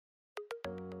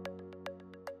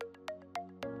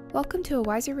Welcome to a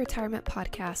Wiser Retirement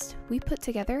Podcast. We put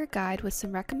together a guide with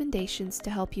some recommendations to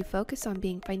help you focus on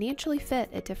being financially fit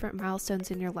at different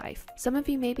milestones in your life. Some of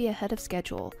you may be ahead of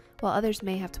schedule, while others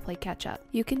may have to play catch up.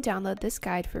 You can download this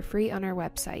guide for free on our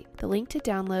website. The link to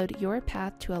download Your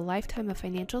Path to a Lifetime of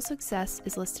Financial Success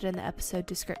is listed in the episode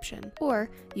description. Or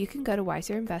you can go to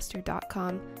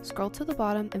wiserinvestor.com, scroll to the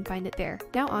bottom, and find it there.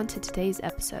 Now on to today's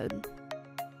episode.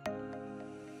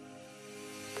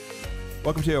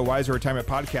 Welcome to a Wiser Retirement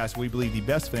Podcast. We believe the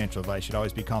best financial advice should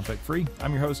always be conflict-free.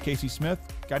 I'm your host, Casey Smith.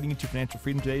 Guiding you to financial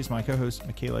freedom today is my co-host,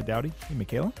 Michaela Dowdy. Hey,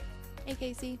 Michaela. Hey,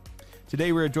 Casey.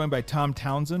 Today, we're joined by Tom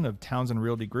Townsend of Townsend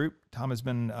Realty Group. Tom has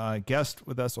been a guest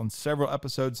with us on several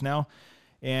episodes now.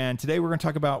 And today, we're going to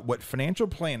talk about what financial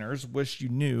planners wish you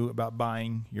knew about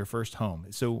buying your first home.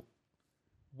 So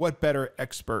what better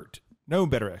expert, no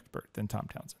better expert than Tom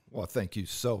Townsend? Well, thank you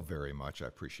so very much. I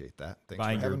appreciate that. Thanks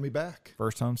Buying for having me back.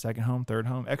 First home, second home, third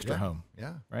home, extra home.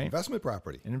 Yeah. Right? Investment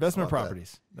property. And investment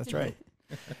properties. That's right.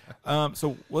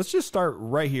 So let's just start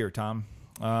right here, Tom.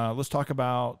 Let's talk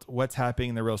about what's happening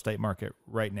in the real estate market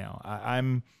right now.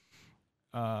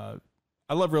 I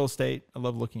love real estate. I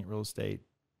love looking at real estate.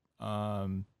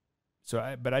 But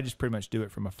I just pretty much do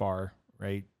it from afar,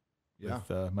 right? Yeah.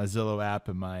 With my Zillow app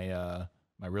and my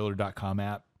Realtor.com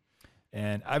app.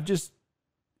 And I've just,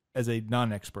 as a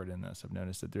non-expert in this, I've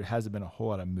noticed that there hasn't been a whole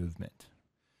lot of movement.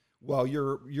 Well,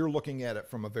 you're looking at it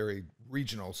from a very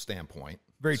regional standpoint.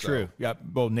 Very true. Yeah.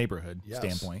 Well, neighborhood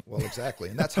standpoint. Well, exactly.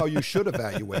 And that's how you should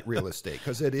evaluate real estate,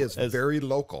 because it is very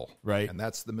local. Right. And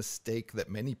that's the mistake that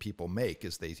many people make,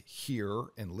 is they hear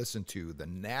and listen to the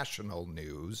national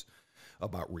news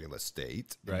about real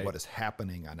estate and what is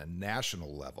happening on a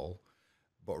national level.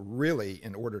 But really,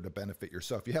 in order to benefit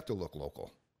yourself, you have to look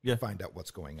local. Yeah. Find out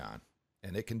what's going on.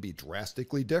 And it can be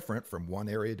drastically different from one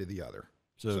area to the other.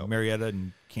 So Marietta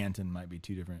and Canton might be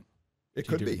two different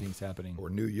things happening.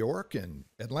 Or New York and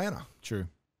Atlanta. True.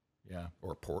 Yeah.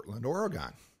 Or Portland,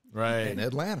 Oregon. Right. And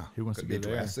Atlanta. Who wants Could to be go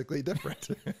there? drastically different.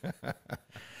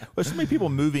 Well, so many people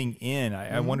moving in.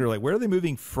 I wonder, where are they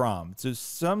moving from? So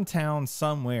some town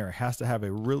somewhere has to have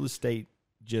a real estate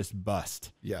just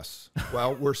bust. Yes.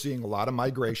 Well, we're seeing a lot of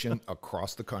migration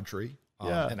across the country.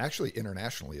 Yeah. And actually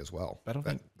internationally as well. I don't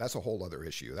think that's a whole other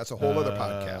issue. That's a whole other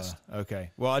podcast.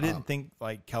 Okay. Well, I didn't think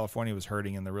California was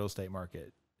hurting in the real estate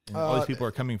market. And all these people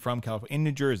are coming from California, in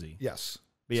New Jersey. Yes.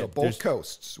 But so both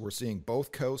coasts, we're seeing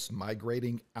both coasts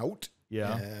migrating out.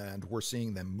 Yeah. And we're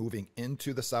seeing them moving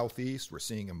into the Southeast. We're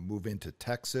seeing them move into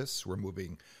Texas. We're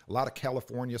moving a lot of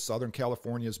California, Southern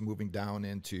California is moving down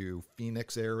into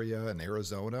Phoenix area and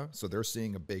Arizona. So they're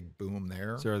seeing a big boom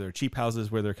there. So are there cheap houses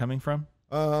where they're coming from?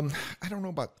 I don't know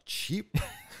about cheap.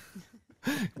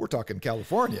 We're talking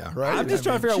California, right? I'm just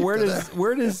trying to figure out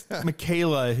where does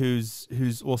Michaela, who's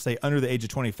we'll say under the age of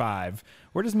 25,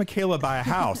 where does Michaela buy a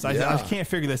house? I can't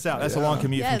figure this out. That's a long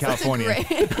commute from California.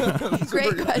 That's a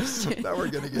great question. Now we're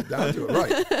going to get down to it,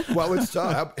 right? Well, it's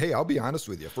tough. Hey, I'll be honest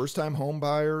with you. First-time home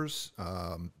buyers,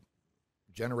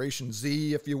 Generation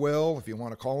Z, if you will, if you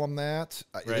want to call them that,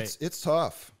 it's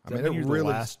tough. I mean, it really the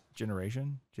last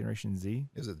generation, Generation Z.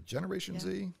 Is it Generation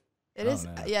Z? It is.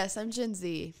 Yes, I'm Gen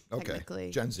Z. Okay,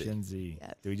 technically. Gen Z. Gen Z.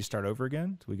 Yep. Do we just start over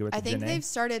again? Do we go back to Gen A? I think they've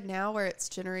started now where it's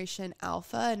Generation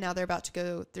Alpha, and now they're about to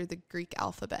go through the Greek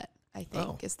alphabet. I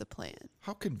think is the plan.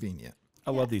 How convenient.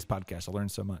 I love these podcasts. I learn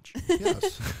so much.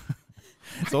 Yes.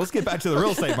 So let's get back to the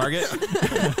real estate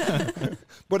market.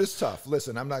 But it's tough.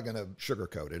 Listen, I'm not going to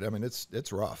sugarcoat it. I mean,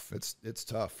 it's rough. It's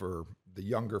tough for the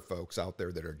younger folks out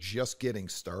there that are just getting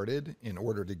started in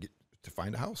order to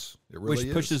find a house. It really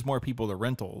Which pushes more people to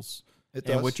rentals. It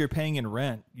does. And what you're paying in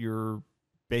rent, you're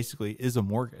basically is a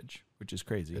mortgage, which is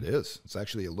crazy. It is. It's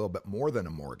actually a little bit more than a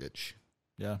mortgage.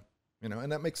 Yeah.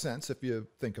 And that makes sense if you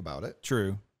think about it.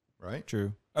 True. Right?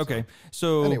 True. Okay.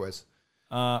 So anyways,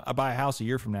 I buy a house a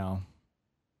year from now.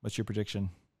 What's your prediction?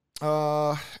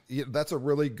 That's a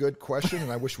really good question,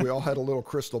 and I wish we all had a little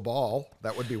crystal ball.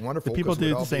 That would be wonderful. But people do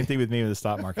the same thing with me with the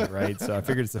stock market, right? So I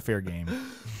figured it's a fair game.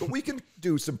 But we can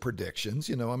do some predictions.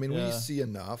 We see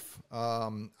enough.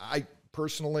 I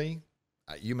personally,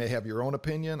 you may have your own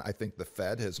opinion. I think the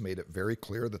Fed has made it very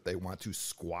clear that they want to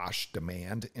squash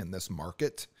demand in this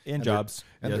market. And jobs.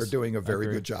 They're doing a very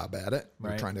good job at it.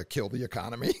 They're Right. trying to kill the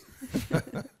economy.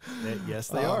 Yes,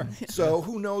 they are. So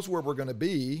who knows where we're going to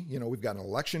be? We've got an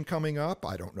election coming up.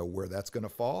 I don't know where that's going to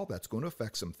fall. That's going to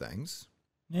affect some things.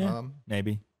 Yeah,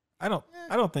 maybe. I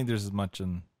don't think there's as much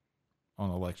on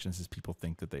elections as people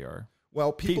think that they are.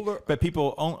 Well, people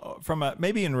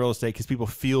maybe in real estate because people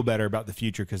feel better about the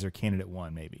future because their candidate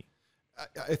won. Maybe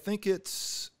I think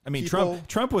it's. I mean,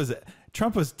 Trump was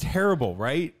terrible,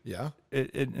 right? Yeah.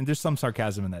 And there's some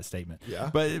sarcasm in that statement. Yeah.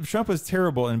 But if Trump was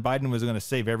terrible and Biden was going to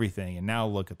save everything, and now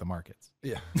look at the markets.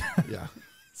 Yeah. Yeah.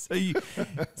 So you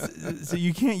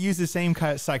can't use the same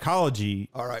kind of psychology.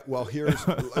 All right. Well, here's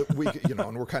and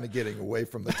we're kind of getting away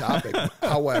from the topic.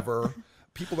 However,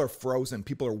 people are frozen.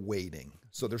 People are waiting.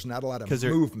 So there's not a lot of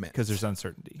movement because there's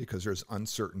uncertainty. Because there's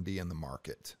uncertainty in the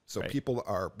market. So right. People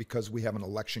are, because we have an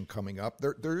election coming up,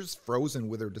 they're just frozen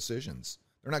with their decisions.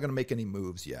 They're not going to make any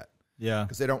moves yet. Yeah,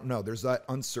 because they don't know. There's that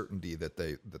uncertainty that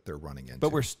they're running into.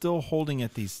 But we're still holding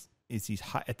at these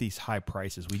high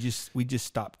prices. We just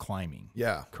stopped climbing.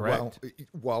 Yeah, correct.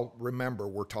 Well, remember,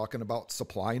 we're talking about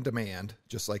supply and demand,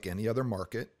 just like any other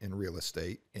market in real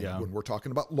estate. And when we're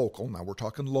talking about local, now we're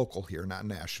talking local here, not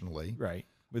nationally. Right.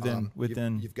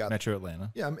 Within you've got Metro Atlanta.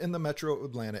 Yeah, in the Metro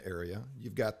Atlanta area,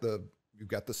 you've got the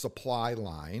supply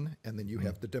line, and then you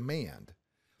have the demand.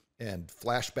 And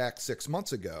flashback 6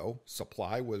 months ago,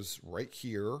 supply was right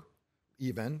here,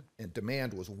 even, and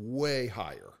demand was way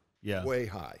higher. Yeah, way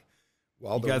high.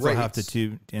 Well, you guys will have to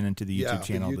tune into the YouTube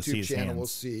channel to see his hands. The YouTube channel will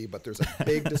see, but there's a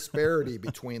big disparity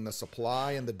between the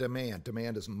supply and the demand.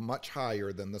 Demand is much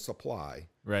higher than the supply.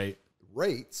 Right.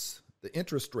 Rates, the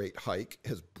interest rate hike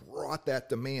has brought that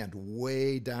demand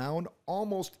way down,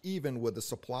 almost even with the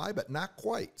supply, but not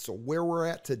quite. So where we're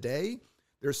at today,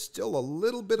 there's still a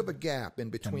little bit of a gap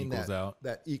in between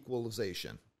that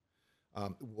equalization.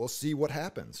 We'll see what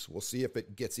happens. We'll see if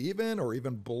it gets even or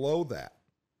even below that.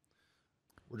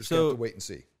 We're just going to have to wait and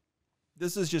see.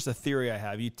 This is just a theory I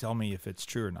have. You tell me if it's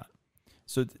true or not.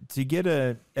 So to get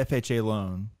a FHA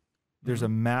loan, there's a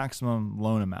maximum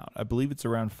loan amount. I believe it's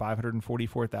around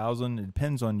 $544,000. It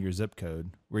depends on your zip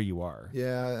code where you are.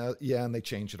 Yeah, and they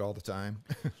change it all the time.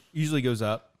 Usually goes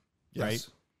up, yes. Right?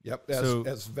 Yep.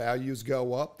 As values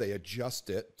go up, they adjust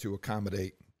it to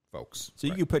accommodate folks. So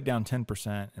you could put down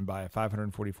 10% and buy a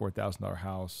 $544,000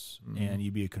 house, and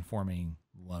you'd be a conforming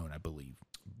loan, I believe.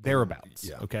 Thereabouts.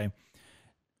 Yeah. Okay.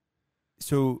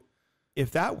 So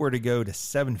if that were to go to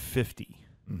 $750,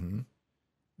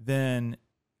 then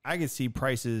I could see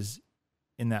prices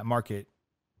in that market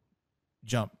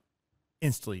jump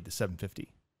instantly to $750.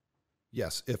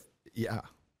 Yes.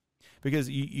 Because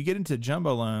you get into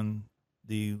jumbo loan,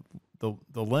 the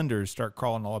lenders start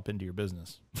crawling all up into your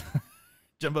business.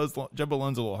 Jumbo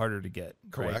loan's a little harder to get.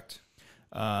 Correct.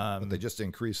 Right? But they just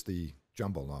increased the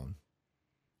jumbo loan.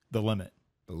 The limit.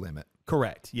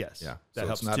 Correct. Yes. Yeah. That so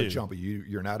helps it's not too. a jumbo.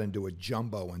 You're not into a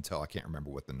jumbo until I can't remember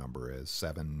what the number is.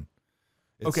 7.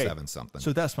 It's okay. 7 something.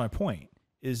 So that's my point,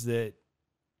 is that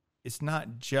it's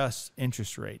not just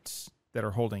interest rates that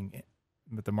are holding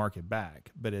the market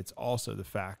back, but it's also the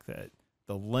fact that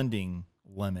the lending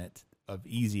limit of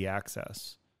easy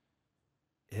access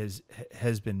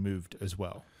has been moved as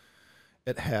well.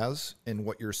 It has, and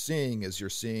what you're seeing is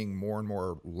more and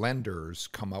more lenders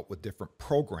come out with different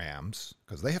programs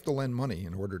because they have to lend money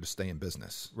in order to stay in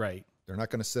business. Right. They're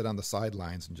not going to sit on the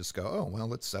sidelines and just go, oh,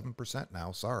 well, it's 7%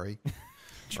 now. Sorry.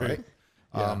 True. Right?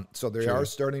 Yeah. So they are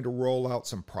starting to roll out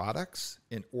some products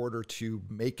in order to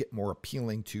make it more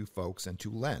appealing to folks and to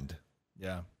lend.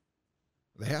 Yeah.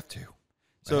 They have to.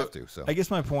 So I guess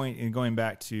my point in going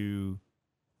back to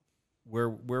where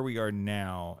we are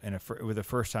now and with a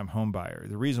first-time home buyer,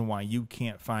 the reason why you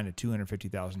can't find a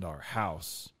 $250,000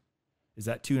 house is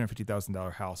that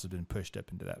 $250,000 house has been pushed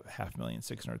up into that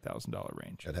 $500,000-$600,000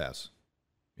 range. It has.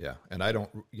 Yeah. And I don't,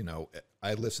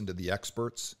 I listen to the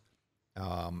experts,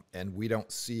 and we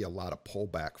don't see a lot of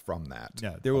pullback from that.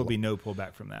 No, there will be no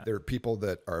pullback from that. There are people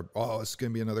that are, it's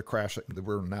going to be another crash.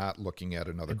 We're not looking at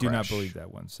another crash. I do not believe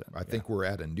that one cent. I think we're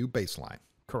at a new baseline.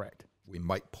 Correct. We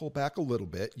might pull back a little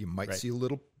bit. You might see a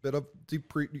little bit of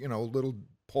little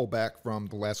pullback from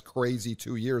the last crazy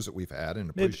 2 years that we've had in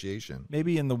appreciation.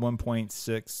 Maybe in the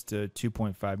 $1.6 to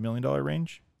 $2.5 million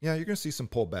range. Yeah, you're going to see some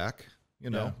pullback.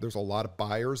 There's a lot of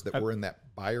buyers that were in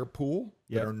that buyer pool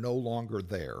that are no longer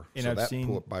there. And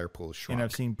so buyer pool is shrunk. And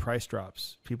I've seen price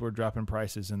drops. People are dropping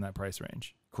prices in that price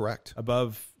range. Correct.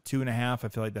 Above 2.5, I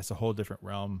feel like that's a whole different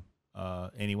realm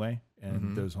anyway.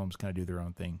 And those homes kind of do their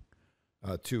own thing.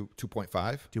 2.5?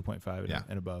 2.5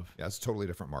 and above. Yeah, it's a totally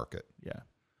different market. Yeah.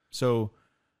 So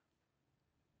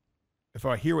if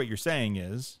I hear what you're saying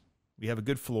is we have a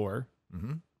good floor.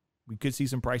 We could see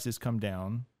some prices come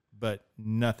down, but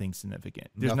nothing significant.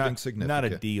 There's nothing significant. Not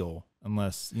a deal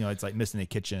unless, it's like missing a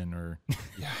kitchen or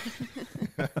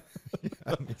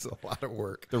It's a lot of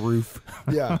work. The roof.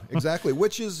 Yeah, exactly.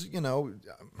 Which is,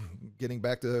 getting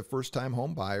back to first-time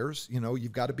home buyers,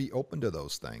 you've got to be open to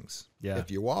those things. Yeah.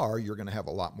 If you are, you're going to have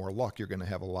a lot more luck. You're going to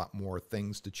have a lot more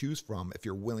things to choose from. If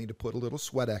you're willing to put a little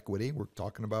sweat equity, we're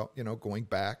talking about, going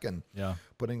back and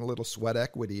putting a little sweat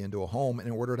equity into a home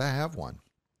in order to have one.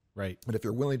 Right. But if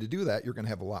you're willing to do that, you're going to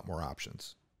have a lot more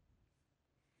options.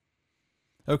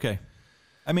 Okay.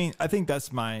 I mean, I think that's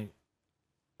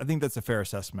a fair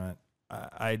assessment.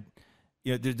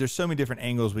 There's so many different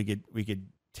angles we could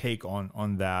take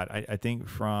on that. I think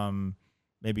from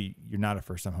maybe you're not a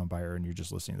first time home buyer and you're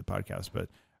just listening to the podcast, but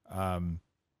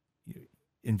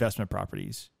investment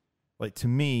properties, like to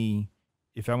me,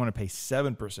 if I want to pay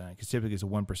 7%, because typically it's a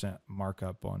 1%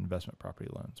 markup on investment property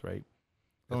loans, right?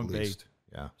 At least,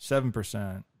 yeah.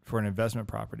 7% for an investment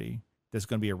property that's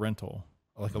going to be a rental,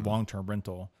 like a long-term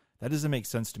rental. That doesn't make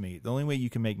sense to me. The only way you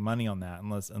can make money on that,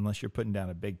 unless you're putting down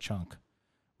a big chunk,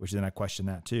 which then I question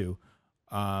that too,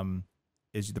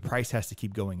 is the price has to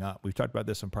keep going up. We've talked about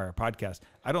this on prior podcasts.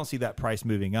 I don't see that price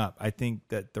moving up. I think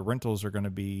that the rentals are going to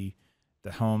be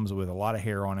the homes with a lot of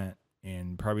hair on it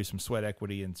and probably some sweat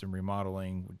equity and some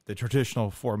remodeling, the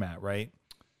traditional format, right?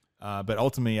 But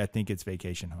ultimately, I think it's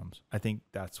vacation homes. I think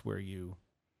that's where you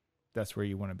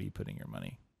want to be putting your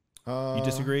money. You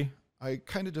disagree? I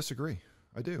kind of disagree.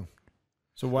 I do.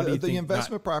 So why do you think the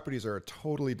investment properties are a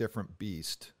totally different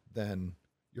beast than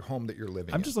your home that you're living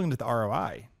in? I'm just looking at the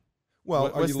ROI. Well,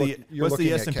 what's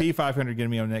the S&P 500 going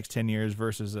to be on the next 10 years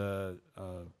versus a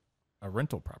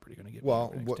rental property going to get?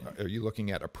 Well, are you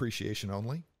looking at appreciation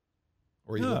only?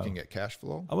 Or are you looking at cash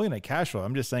flow? I'm looking at cash flow.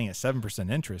 I'm just saying at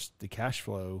 7% interest, the cash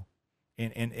flow,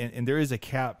 and there is a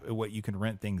cap at what you can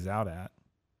rent things out at,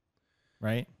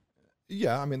 right?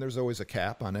 Yeah, I mean, there's always a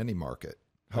cap on any market.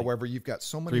 However, you've got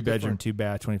so many 3-bedroom,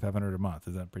 2-bath, $2,500 a month.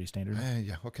 Is that pretty standard?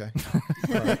 Yeah. Okay.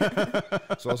 All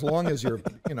right. So as long as you're,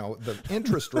 the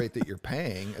interest rate that you're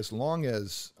paying, as long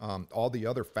as all the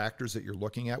other factors that you're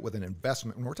looking at with an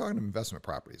investment, when we're talking investment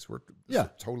properties, this is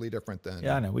totally different than.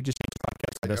 Yeah, I know. We just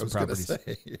investment properties.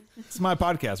 Say. It's my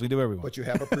podcast. We do everyone. But you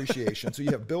have appreciation, so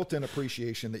you have built-in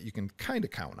appreciation that you can kind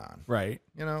of count on. Right.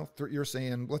 You're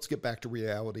saying let's get back to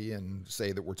reality and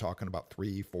say that we're talking about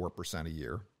 3-4% a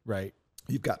year. Right.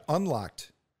 You've got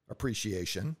unlocked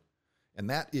appreciation, and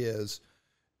that is,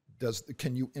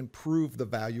 can you improve the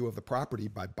value of the property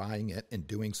by buying it and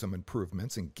doing some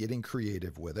improvements and getting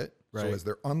creative with it? Right. So as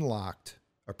they're unlocked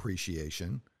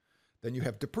appreciation, then you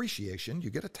have depreciation.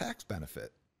 You get a tax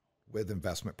benefit with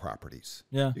investment properties.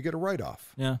 Yeah. You get a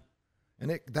write-off. Yeah.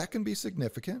 And that can be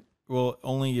significant. Well,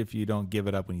 only if you don't give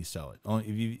it up when you sell it.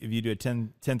 Only if you do a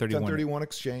 1031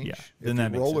 exchange. Yeah, then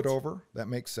if you roll it over, that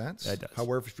makes sense. That does.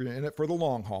 However, if you're in it for the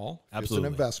long haul, absolutely, it's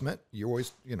an investment. You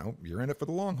always, you're in it for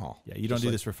the long haul. Yeah, you don't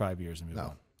do this for 5 years and move on.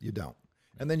 No, you don't.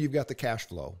 And then you've got the cash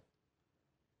flow.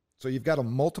 So you've got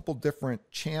multiple different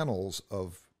channels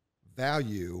of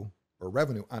value or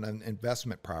revenue on an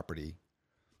investment property.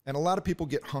 And a lot of people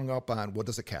get hung up on, what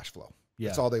does a cash flow? Yeah.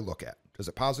 That's all they look at. Is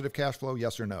it positive cash flow?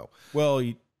 Yes or no? Well,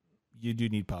 you do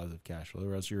need positive cash flow,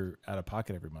 or else you're out of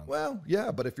pocket every month. Well, yeah,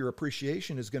 but if your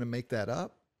appreciation is going to make that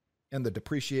up and the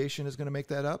depreciation is going to make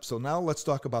that up. So now let's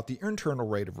talk about the internal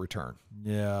rate of return.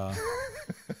 Yeah.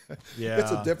 Yeah.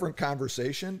 It's a different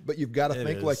conversation, but you've got to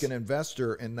think is. like an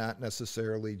investor and not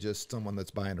necessarily just someone that's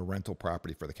buying a rental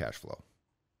property for the cash flow.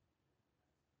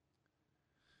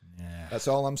 Yeah. That's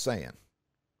all I'm saying.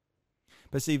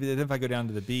 But see, if I go down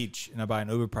to the beach and I buy an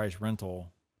overpriced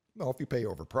rental, no, if you pay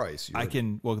overpriced,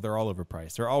 they're all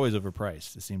overpriced. They're always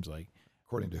overpriced, it seems like.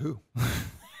 According to who?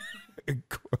 The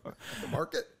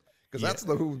market? Because that's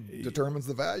who determines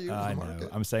the value of the market. Know.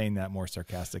 I'm saying that more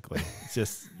sarcastically. It's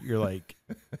just, you're like,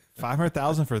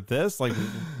 $500,000 for this? Like,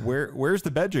 where's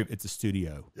the bedroom? It's a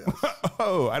studio.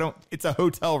 Yes. It's a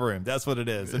hotel room. That's what it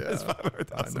is. Yeah, it's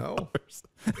 $500,000. I know.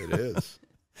 It is.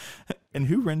 And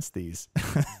who rents these?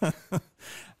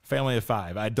 Family of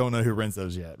 5. I don't know who rents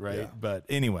those yet, right? Yeah. But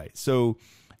anyway, so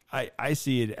I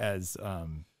see it as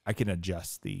I can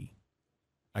adjust the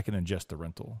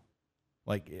rental.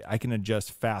 Like, I can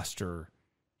adjust faster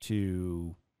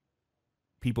to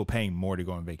people paying more to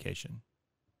go on vacation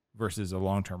versus a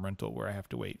long-term rental where I have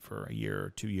to wait for a year or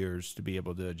 2 years to be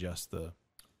able to adjust the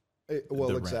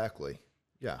exactly.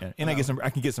 Yeah. And I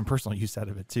can get some personal use out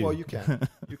of it too. Well, you can.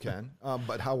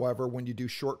 But however, when you do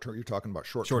short-term, you're talking about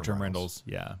short-term rentals.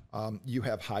 Yeah. You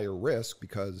have higher risk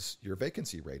because your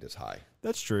vacancy rate is high.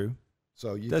 That's true.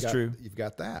 So you've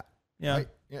got that. Yeah. Right?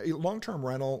 Long-term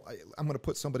rental, I'm going to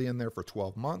put somebody in there for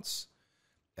 12 months.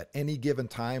 At any given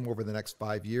time over the next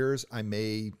 5 years, I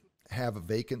may have a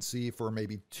vacancy for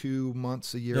maybe 2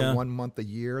 months a year, 1 month a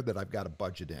year that I've got to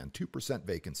budget in. 2%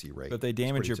 vacancy rate. But they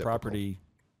damage your property,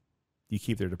 you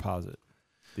keep their deposit.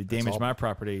 They damage my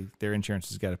property, their insurance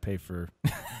has got to pay for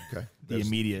the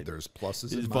immediate. There's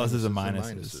pluses and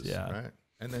minuses. Yeah. Right.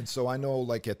 And then, so I know,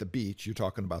 like at the beach, you're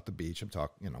talking about the beach. I'm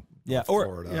talking,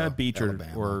 Florida, beach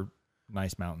Alabama. or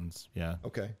nice mountains. Yeah.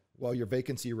 Okay. Well, your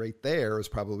vacancy rate there is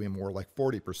probably more like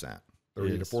 40%,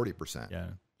 30 to 40%. Yeah.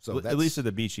 So at least at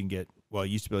the beach, you can get, you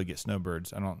used to be able to get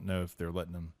snowbirds. I don't know if they're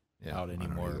letting them out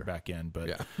anymore back in,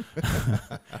 but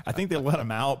I think they let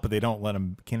them out, but they don't let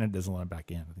them. Canada doesn't let them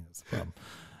back in. I think that's the problem.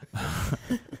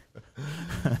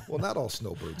 Well, not all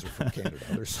snowbirds are from Canada.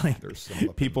 There's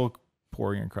some people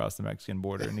pouring across the Mexican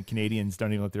border, and the Canadians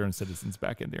don't even let their own citizens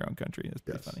back in their own country. That's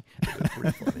pretty funny. It is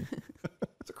pretty funny.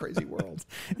 It's a crazy world.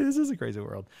 This is a crazy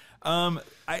world.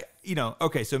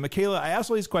 Okay, so Michaela, I asked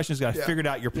all these questions, got figured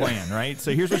out your plan, right?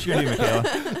 So here's what you're gonna do,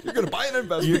 Michaela. You're gonna buy an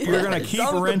investment. You're gonna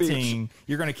keep renting.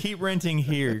 You're gonna keep renting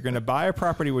here. You're gonna buy a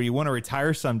property where you want to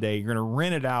retire someday. You're gonna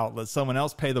rent it out, let someone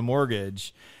else pay the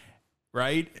mortgage,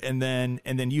 right? And then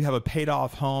you have a paid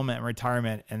off home at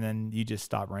retirement, and then you just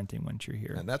stop renting once you're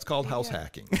here. And that's called house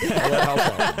hacking. You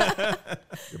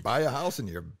buy a house and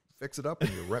you fix it up,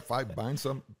 and you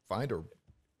find a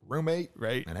roommate,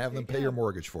 right, and have them pay your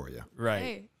mortgage for you, right?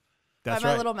 Hey, that's buy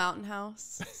right. my little mountain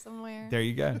house somewhere. There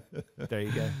you go.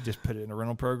 Just put it in a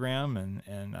rental program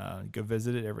and go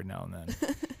visit it every now and then.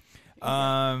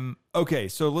 Okay,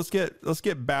 so let's get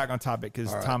back on topic,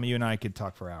 because Tommy, you and I could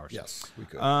talk for hours. Yes, we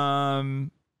could.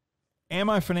 Am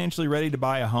I financially ready to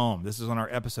buy a home? This is on our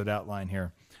episode outline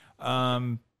here.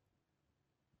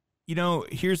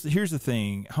 Here's the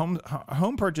thing.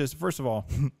 Home purchase. First of all,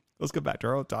 let's go back to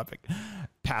our old topic.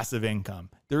 Passive income.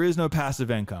 There is no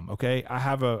passive income. Okay. I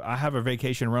have a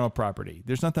vacation rental property.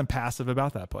 There's nothing passive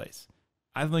about that place.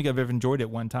 I don't think I've ever enjoyed it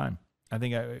one time. I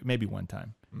think maybe one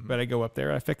time, but I go up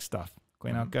there, I fix stuff,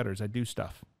 clean out gutters. I do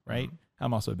stuff, right?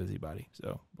 I'm also a busybody,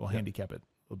 so we'll handicap it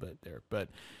a little bit there, but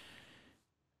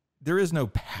there is no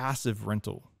passive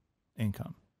rental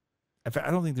income. In fact,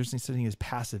 I don't think there's such thing as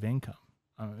passive income.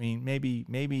 I mean,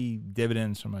 maybe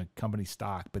dividends from a company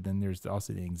stock, but then there's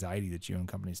also the anxiety that you own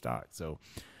company stock. So,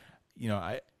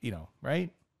 right? You see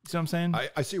what I'm saying?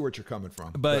 I see where you're coming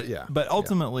from. But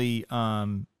ultimately,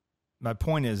 my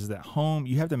point is that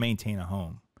you have to maintain a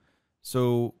home.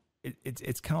 So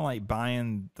it's kind of like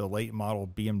buying the late model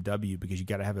BMW, because you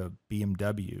got to have a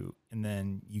BMW, and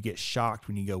then you get shocked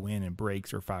when you go in and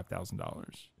brakes are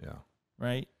 $5,000. Yeah.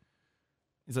 Right.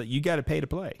 It's like, you got to pay to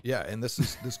play. Yeah. And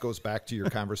this goes back to your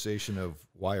conversation of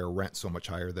why are rents so much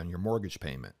higher than your mortgage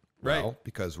payment? Right. Well,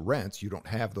 because rents, you don't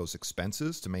have those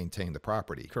expenses to maintain the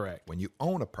property. Correct. When you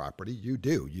own a property, you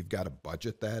do. You've got to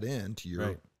budget that into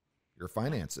your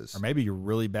finances. Or maybe you're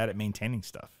really bad at maintaining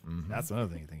stuff. Mm-hmm. That's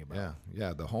another thing to think about.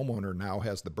 Yeah. The homeowner now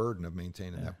has the burden of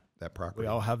maintaining that property. We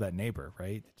all have that neighbor,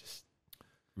 right? Just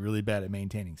really bad at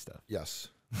maintaining stuff. Yes.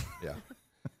 Yeah.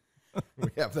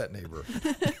 We have that neighbor.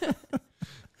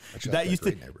 Did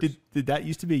that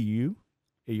used to be you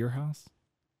at your house?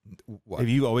 What? Have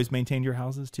you always maintained your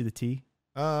houses to the T?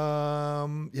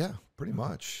 Yeah, pretty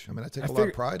much. I mean, I take a lot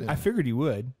of pride in it. I figured you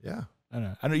would. Yeah. I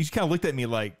know. You just kind of looked at me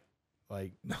like,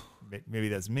 no, maybe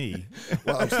that's me.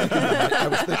 Well, I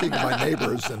was thinking of my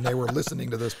neighbors, and they were listening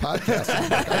to this podcast. And I'm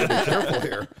like, I gotta be careful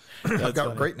here. I've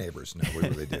got great neighbors now. We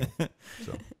really do.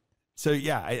 So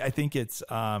yeah, I think it's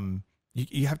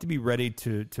you have to be ready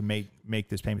to make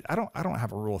this payment. I don't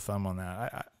have a rule of thumb on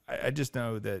that. I just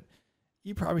know that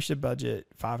you probably should budget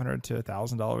 $500 to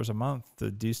 $1,000 a month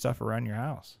to do stuff around your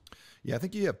house. Yeah, I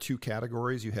think you have two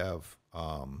categories. You have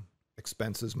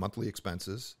expenses, monthly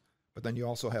expenses, but then you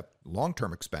also have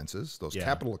long-term expenses, those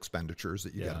capital expenditures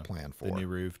that you got to plan for. The new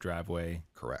roof, driveway.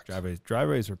 Correct.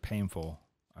 Driveways are painful.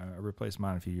 I replaced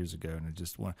mine a few years ago, and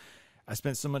I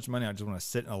spent so much money, I just want to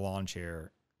sit in a lawn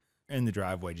chair in the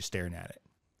driveway just staring at it.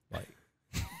 Like,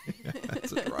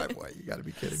 it's a driveway. You got to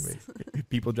be kidding me.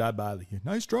 People drive by, like,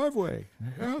 nice driveway.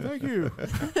 Oh, thank you.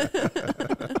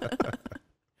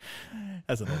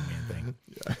 That's an old man thing.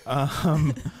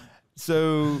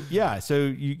 Yeah. So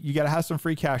you got to have some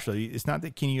free cash flow. It's not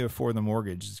that can you afford the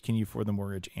mortgage. It's can you afford the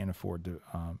mortgage and afford to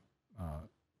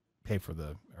pay for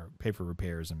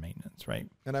repairs and maintenance, right?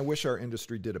 And I wish our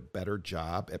industry did a better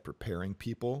job at preparing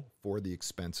people for the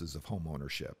expenses of home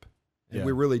ownership. And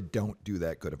we really don't do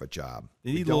that good of a job.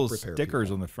 They need little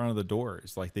stickers on the front of the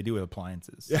doors like they do with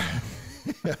appliances. Yeah.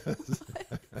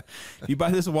 If you buy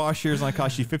this washer, it's going to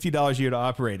cost you $50 a year to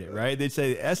operate it, right? They'd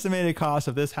say the estimated cost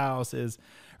of this house is,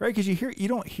 right? Because you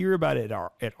don't hear about it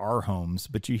at our homes,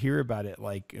 but you hear about it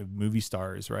like movie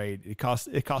stars, right? It costs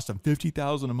them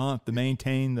 $50,000 a month to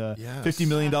maintain the $50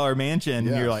 million mansion,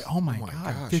 and you're like, oh my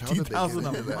god, $50,000 a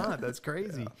month. That's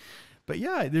crazy. Yeah. But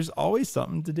yeah, there's always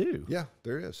something to do. Yeah,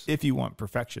 there is. If you want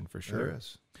perfection, for sure. There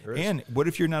is. And what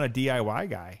if you're not a DIY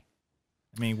guy?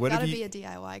 I mean, what if you gotta be a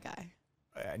DIY guy?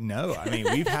 No, I mean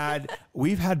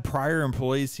we've had prior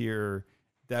employees here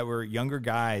that were younger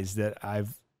guys that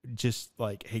I've just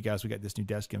like, hey guys, we got this new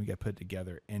desk and we got to put it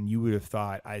together. And you would have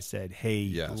thought I said,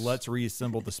 hey, let's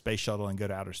reassemble the space shuttle and go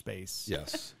to outer space.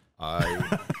 Yes,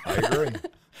 I agree.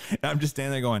 And I'm just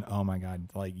standing there going, oh my God,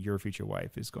 like your future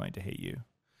wife is going to hate you.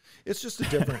 It's just a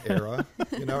different era.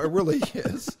 It really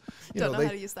is. Don't know how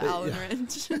to use the Allen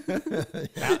wrench.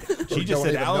 She just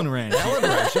said Allen wrench. Allen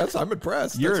wrench. I'm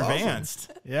impressed. You're That's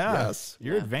advanced. Awesome. Yeah. Yes.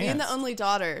 You're advanced. Being the only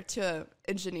daughter to an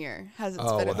engineer has its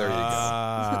benefits. There you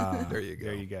go. There you go.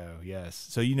 There you go. Yes.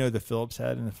 So you know the Phillips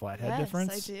head and the flathead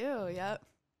difference? Yes, I do. Yep.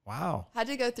 Wow. Had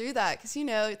to go through that because,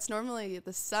 it's normally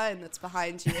the son that's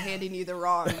behind you handing you the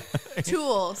wrong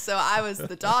tool. So I was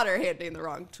the daughter handing the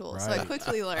wrong tool. Right. So I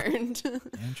quickly learned.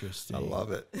 Interesting. I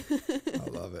love it.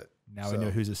 Now we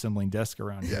know who's assembling desks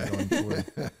around here going forward.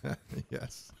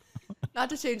 Yes.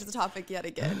 Not to change the topic yet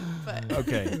again. But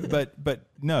okay. But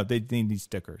no, they need these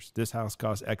stickers. This house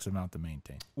costs X amount to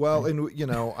maintain. Well, and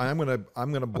I'm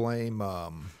gonna blame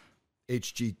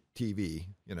HGTV,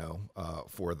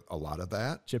 for a lot of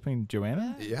that. Chipping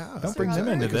Joanna? Yeah. Don't bring them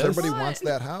into this. Everybody wants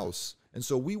that house. And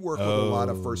so we work with a lot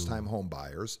of first-time home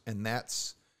buyers, and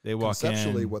that's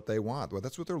conceptually what they want. Well,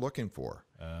 that's what they're looking for.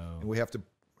 Oh. And we have to,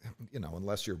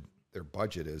 unless their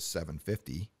budget is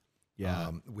 $750,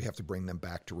 we have to bring them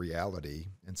back to reality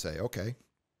and say, okay,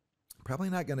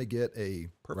 probably not going to get a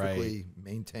perfectly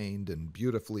maintained and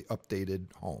beautifully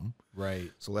updated home. Right.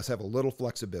 So let's have a little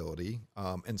flexibility.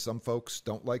 And some folks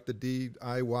don't like the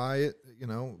DIY,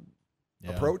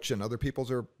 approach, and other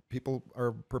people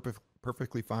are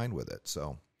perfectly fine with it.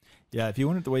 So, yeah, if you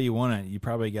want it the way you want it, you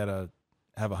probably got to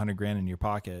have $100,000 in your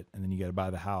pocket, and then you got to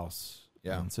buy the house.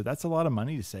 Yeah. And so that's a lot of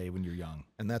money to save when you're young.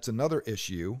 And that's another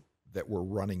issue that we're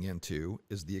running into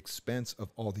is the expense of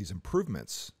all these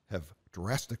improvements have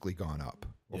drastically gone up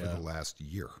over the last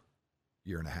year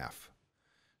and a half.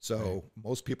 So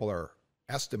most people are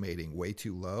estimating way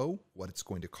too low what it's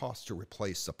going to cost to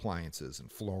replace appliances and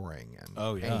flooring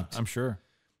and paint. I'm sure.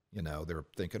 They're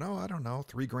thinking, I don't know,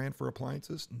 $3,000 for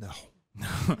appliances? No.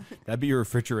 That'd be your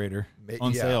refrigerator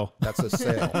on sale. That's a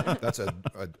sale. That's a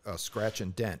scratch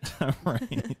and dent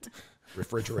right.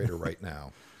 refrigerator right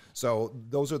now. So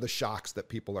those are the shocks that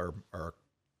people are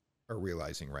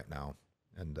realizing right now.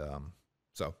 And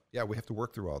we have to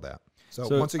work through all that.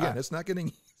 So once again, it's not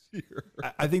getting easier.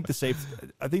 I think the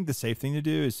safe thing to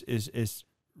do is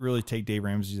really take Dave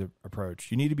Ramsey's approach.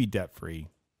 You need to be debt free.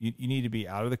 You need to be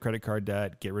out of the credit card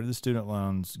debt, get rid of the student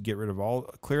loans, get rid of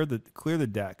clear the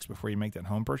decks before you make that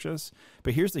home purchase.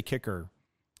 But here's the kicker.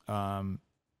 I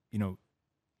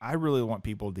really want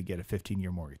people to get a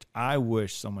 15-year mortgage. I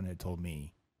wish someone had told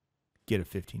me get a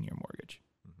 15-year mortgage.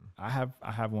 Mm-hmm.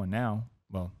 I have one now.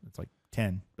 Well, it's like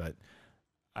 10, but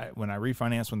when I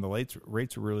refinanced when the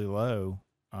rates were really low,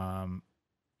 I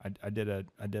did a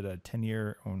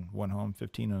 10-year on one home,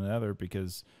 15 on another,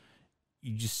 because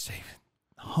you just save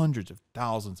hundreds of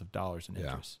thousands of dollars in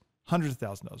interest. Hundreds of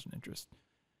thousands of dollars in interest.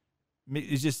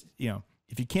 It's just,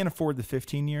 if you can't afford the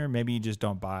 15-year, maybe you just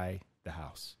don't buy the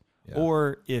house. Yeah.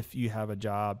 Or if you have a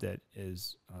job that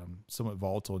is somewhat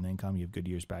volatile in income, you have good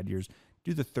years, bad years,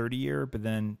 do the 30-year, but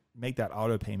then make that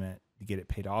auto payment to get it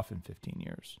paid off in 15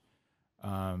 years.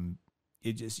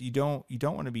 You don't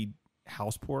want to be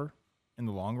house poor in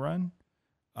the long run.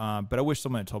 But I wish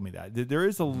someone had told me that. There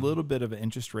is a little bit of an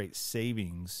interest rate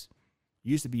savings. It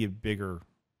used to be a bigger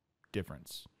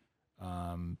difference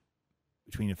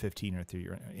between a 15 or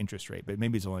 3-year interest rate, but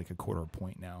maybe it's only like a quarter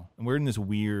point now. And we're in this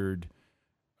weird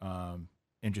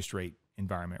interest rate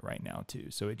environment right now too.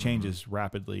 So it changes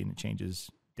rapidly and it changes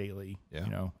daily,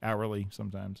 hourly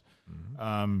sometimes.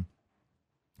 Mm-hmm.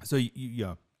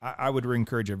 I would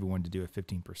encourage everyone to do a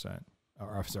 15%, a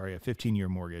 15-year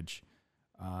mortgage.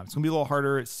 It's gonna be a little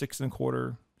harder at 6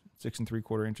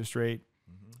 3/4 interest rate,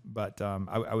 but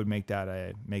I would make that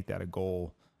a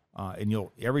goal. And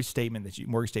every mortgage statement that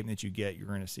you get, you're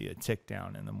going to see a tick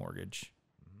down in the mortgage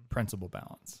principal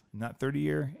balance. Not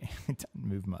 30-year, it doesn't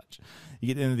move much. You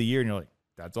get to the end of the year and you're like,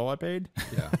 that's all I paid?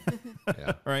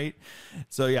 Yeah. Right?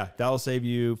 So that'll save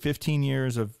you 15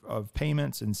 years of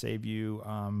payments and save you,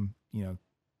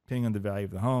 depending on the value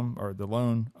of the home or the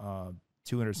loan,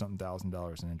 $200-something thousand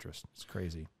in interest. It's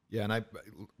crazy. Yeah. And I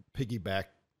piggyback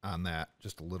on that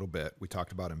just a little bit. We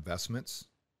talked about investments,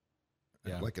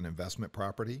 like an investment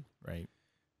property. Right.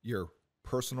 Your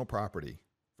personal property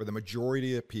for the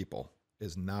majority of people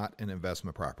is not an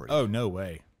investment property. Oh, no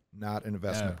way. not an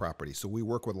investment property. So we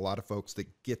work with a lot of folks that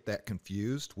get that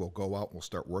confused. We'll go out and we'll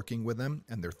start working with them,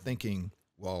 and they're thinking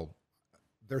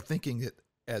it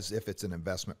as if it's an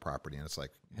investment property. And it's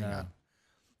like, hang on,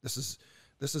 this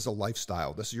is a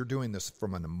lifestyle. You're doing this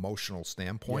from an emotional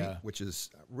standpoint, which is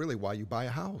really why you buy a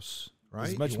house. Right?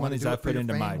 As much money as I put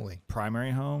into my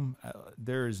primary home, I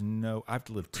have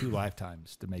to live 2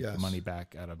 lifetimes to make the money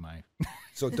back out of my.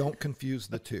 So don't confuse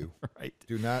the two. Right.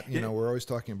 Do not, we're always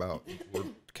talking about,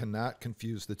 cannot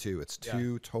confuse the two. It's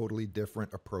two totally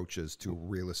different approaches to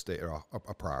real estate or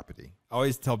a property. I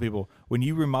always tell people, when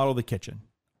you remodel the kitchen,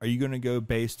 are you going to go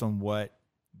based on what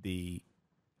the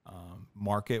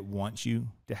market wants you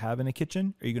to have in a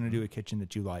kitchen? Or are you going to do a kitchen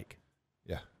that you like?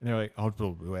 Yeah. And they're like, I'll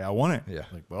build the way I want it. Yeah.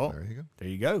 Like, well, there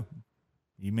you go.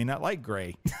 You may not like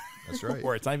gray. That's right.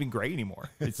 Or it's not even gray anymore.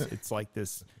 It's like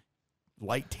this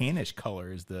light tannish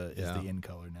color is the end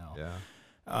color now.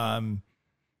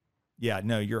 Yeah.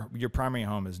 No, your primary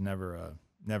home is never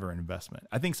an investment.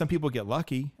 I think some people get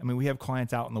lucky. I mean, we have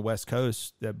clients out on the West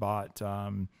Coast that bought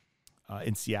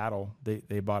in Seattle.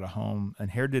 They bought a home,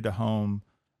 inherited a home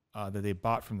that they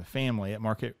bought from the family at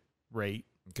market rate.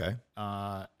 Okay.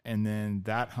 And then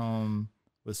that home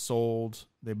was sold.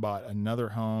 They bought another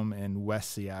home in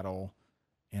West Seattle,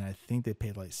 and I think they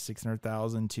paid like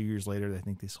 $600,000. 2 years later, I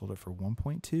think they sold it for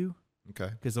 1.2. Okay.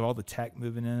 Because of all the tech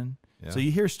moving in. Yeah. So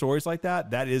you hear stories like that.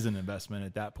 That is an investment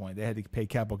at that point. They had to pay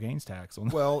capital gains tax on.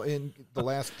 Well, in the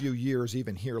last few years,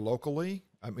 even here locally,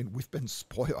 I mean, we've been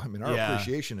spoiled. I mean, our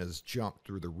appreciation has jumped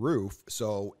through the roof.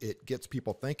 So it gets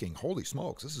people thinking, holy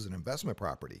smokes, this is an investment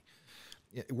property.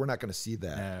 We're not going to see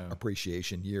that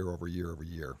appreciation year over year over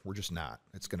year. We're just not.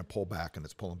 It's going to pull back, and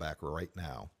it's pulling back right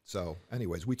now. So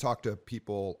anyways, we talk to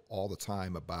people all the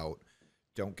time about,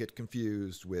 don't get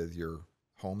confused with your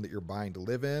home that you're buying to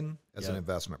live in as an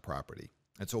investment property.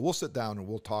 And so we'll sit down and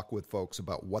we'll talk with folks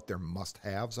about what their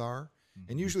must-haves are.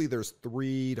 Mm-hmm. And usually there's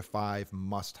 3 to 5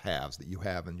 must-haves that you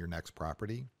have in your next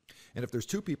property. And if there's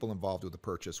 2 people involved with the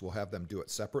purchase, we'll have them do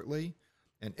it separately.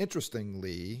 And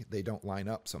interestingly, they don't line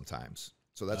up sometimes.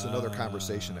 So that's another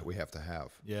conversation that we have to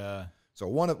have. Yeah. So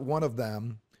one of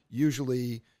them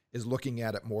usually is looking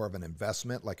at it more of an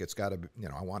investment, like it's got to,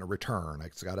 I want a return,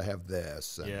 it's got to have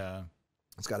this, and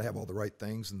it's got to have all the right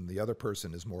things. And the other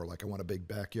person is more like, I want a big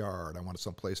backyard, I want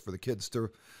some place for the kids to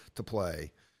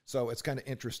play. So it's kind of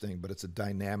interesting, but it's a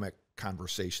dynamic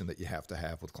conversation that you have to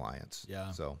have with clients.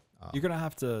 Yeah. So you're gonna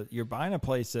have to. You're buying a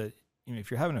place that, if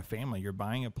you're having a family, you're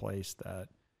buying a place that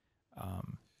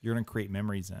you're gonna create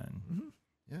memories in. Mm-hmm.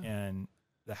 Yeah. And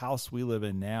the house we live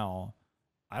in now,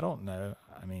 I don't know.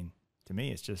 I mean, to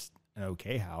me, it's just an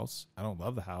okay house. I don't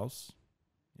love the house,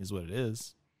 is what it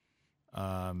is.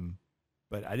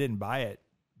 But I didn't buy it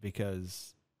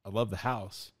because I love the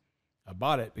house. I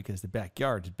bought it because the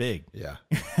backyard's big. Yeah.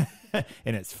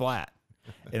 And it's flat.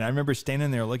 And I remember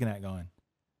standing there looking at it going,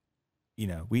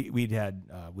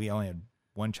 we only had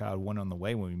one child, one on the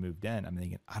way when we moved in. I'm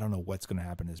thinking, I don't know what's going to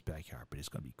happen in this backyard, but it's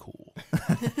going to be cool.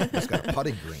 It's got a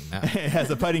putting green now. It has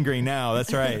a putting green now.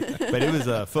 That's right. But it was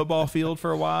a football field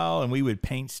for a while, and we would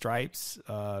paint stripes,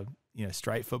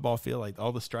 striped football field, like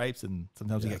all the stripes. And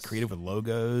sometimes we got creative with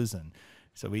logos. And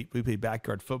so we played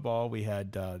backyard football. We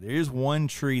had, there is one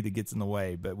tree that gets in the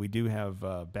way, but we do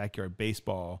have backyard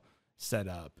baseball set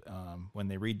up. When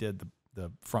they redid the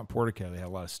front portico, they had a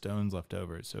lot of stones left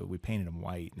over, so we painted them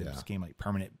white, and it became like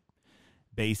permanent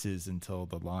bases until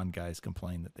the lawn guys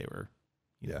complained that they were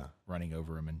running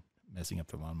over them and messing up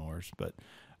the lawnmowers. But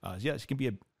it can be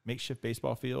a makeshift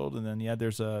baseball field. And then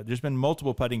there's been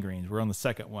multiple putting greens. We're on the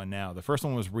second one now. The first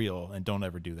one was real, and don't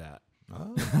ever do that.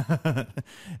 Oh.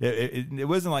 It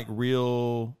wasn't like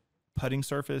real putting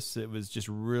surface. It was just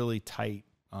really tight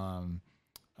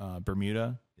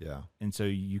Bermuda. Yeah. And so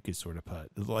you could sort of putt.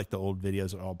 It was like the old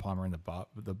videos of Arnold Palmer, and the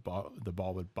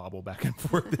ball would bobble back and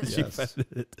forth as you putted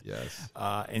it. Yes.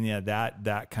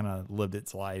 That kind of lived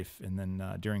its life. And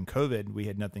then during COVID, we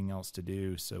had nothing else to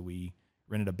do, so we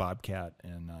rented a Bobcat,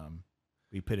 and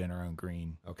we put in our own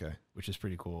green. Okay. Which is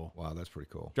pretty cool. Wow, that's pretty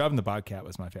cool. Driving the Bobcat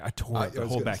was my favorite. I tore up the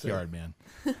whole backyard, man.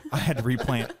 I had to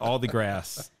replant all the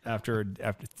grass after.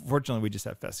 Fortunately, we just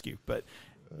have fescue, but.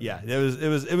 Yeah,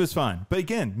 it was fun. But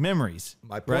again, memories.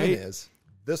 My point is,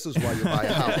 this is why you buy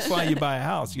a house. That's why you buy a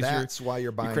house. That's why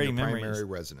you're buying your primary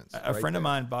residence. A friend of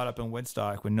mine bought up in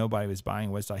Woodstock when nobody was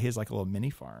buying Woodstock. He has like a little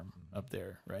mini farm up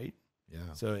there, right?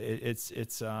 Yeah. So it's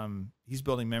he's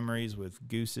building memories with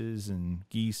gooses and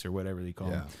geese or whatever they call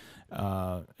them.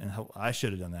 And I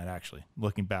should have done that, actually,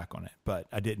 looking back on it. But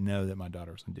I didn't know that my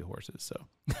daughter was going to do horses. So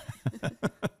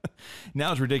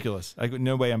now it's ridiculous.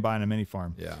 No way I'm buying a mini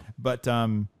farm. Yeah. But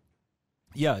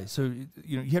Yeah. So,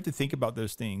 you have to think about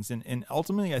those things. And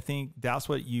ultimately, I think that's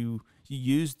what you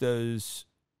use those,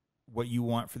 what you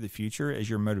want for the future as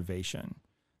your motivation.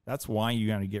 That's why you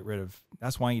got to get rid of,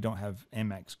 that's why you don't have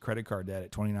Amex credit card debt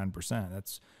at 29%.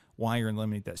 That's why you're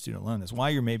eliminating that student loan. That's why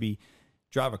you're maybe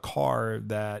drive a car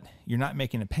that you're not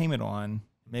making a payment on.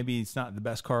 Maybe it's not the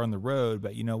best car on the road,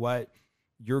 but you know what?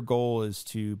 Your goal is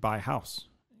to buy a house.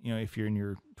 If you're in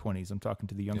your 20s, I'm talking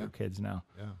to the younger kids now.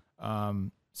 Yeah.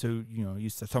 So,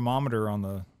 use the thermometer on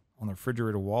the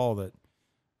refrigerator wall that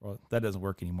doesn't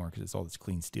work anymore because it's all this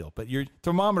clean steel. But your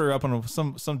thermometer up on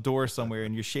some door somewhere,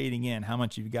 and you're shading in how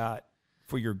much you've got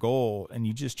for your goal, and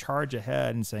you just charge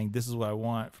ahead and saying, this is what I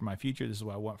want for my future. This is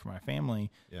what I want for my family.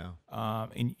 Yeah.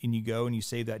 And you go and you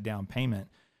save that down payment.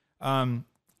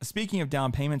 Speaking of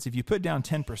down payments, if you put down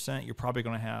 10%, you're probably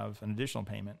going to have an additional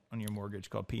payment on your mortgage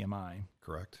called PMI.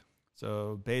 Correct.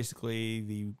 So basically,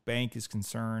 the bank is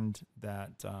concerned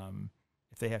that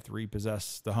if they have to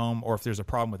repossess the home, or if there's a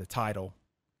problem with the title,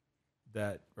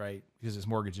 because it's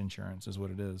mortgage insurance is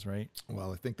what it is, right?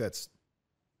 Well, I think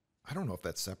I don't know if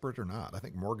that's separate or not. I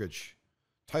think mortgage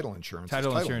title insurance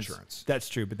title is insurance. That's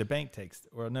true, but the bank takes,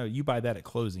 no, you buy that at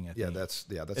closing, I think. That's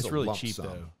it's a really lump cheap sum.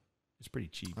 though. It's pretty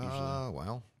cheap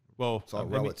usually. Well, it's all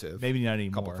relative. Maybe not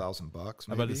anymore. A couple $1,000. Maybe.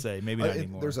 I'm about to say maybe not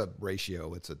anymore. There's a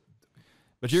ratio.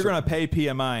 But you're going to pay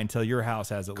PMI until your house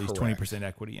has at least 20%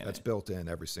 equity in it. That's built in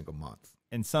every single month.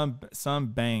 And some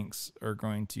banks are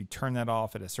going to turn that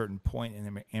off at a certain point in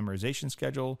the amortization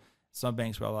schedule. Some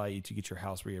banks will allow you to get your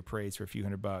house reappraised for a few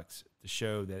 $100 to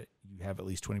show that you have at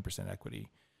least 20% equity.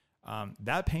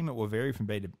 That payment will vary from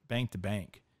bank to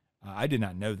bank. I did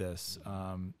not know this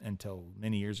until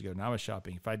many years ago. And I was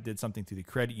shopping. If I did something through the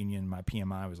credit union, my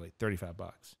PMI was like $35.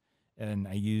 And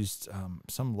I used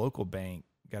some local bank,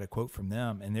 got a quote from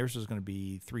them, and theirs was going to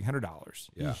be $300.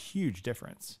 Yeah. A huge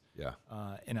difference. Yeah.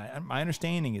 And my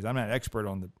understanding is, I'm not an expert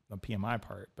on the PMI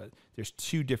part, but there's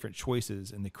two different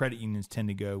choices, and the credit unions tend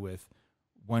to go with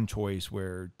one choice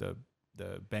where the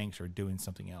banks are doing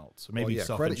something else. So maybe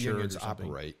credit unions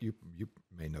operate. You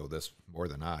may know this more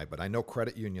than I, but I know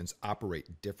credit unions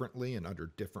operate differently and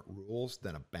under different rules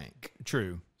than a bank.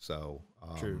 True. So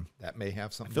True. That may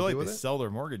have something I feel to do like with they sell their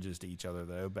mortgages to each other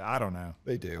though, but I don't know.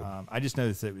 They do. I just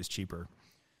noticed that it was cheaper.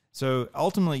 So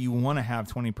ultimately, you want to have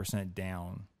 20%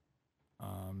 down,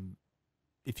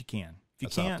 if you can.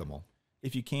 That's optimal.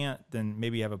 If you can't, then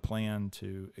maybe have a plan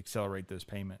to accelerate those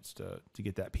payments to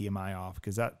get that PMI off,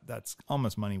 because that's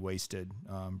almost money wasted,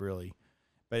 really.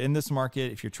 But in this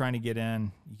market, if you're trying to get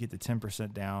in, you get the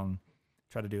 10% down,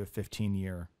 try to do a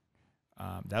 15-year.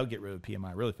 That'll get rid of the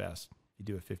PMI really fast. You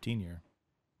do a 15-year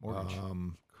mortgage.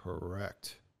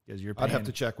 Correct. Because you're I'd have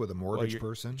to check with a mortgage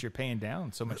person. You're paying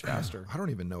down so much faster. I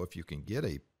don't even know if you can get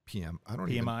a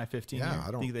PMI 15 year? I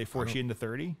don't think they force you into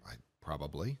 30?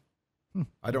 Probably.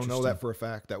 I don't know that for a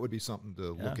fact. That would be something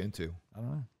to look into. I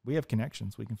don't know. We have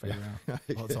connections. We can figure it out.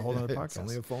 Well, it's a whole other podcast. It's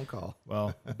only a phone call.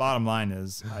 Well, the bottom line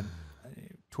is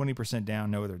 20%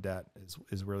 down, no other debt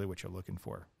is really what you're looking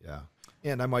for. Yeah.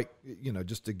 And I might,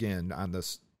 just again on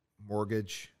this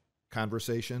mortgage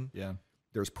conversation. Yeah.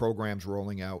 There's programs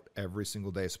rolling out every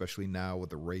single day, especially now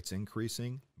with the rates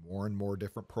increasing. More and more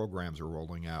different programs are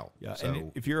rolling out. Yeah, so,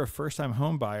 and if you're a first-time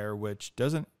home buyer, which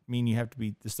doesn't mean you have to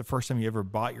be, this is the first time you ever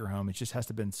bought your home. It just has to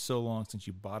have been so long since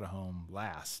you bought a home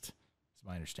last, is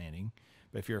my understanding.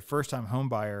 But if you're a first-time home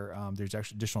buyer, there's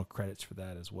actually additional credits for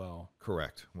that as well.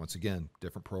 Correct. Once again,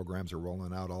 different programs are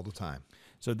rolling out all the time.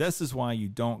 So this is why you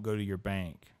don't go to your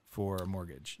bank for a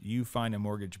mortgage. You find a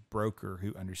mortgage broker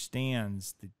who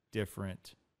understands the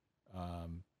different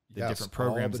different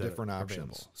programs, all the different options.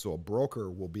 Available. So a broker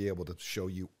will be able to show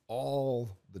you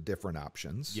all the different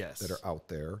options yes. that are out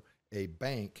there. A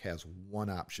bank has one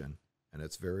option, and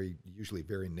it's usually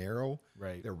very narrow.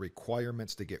 Right. Their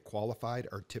requirements to get qualified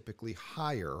are typically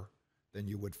higher than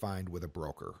you would find with a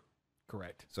broker.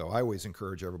 Correct. So I always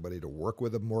encourage everybody to work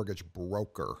with a mortgage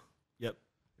broker. Yep.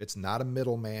 It's not a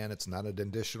middleman. It's not an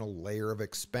additional layer of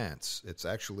expense. It's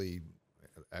actually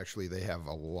they have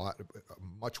a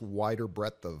much wider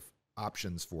breadth of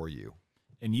options for you.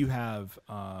 And you have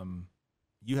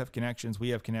connections. We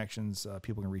have connections.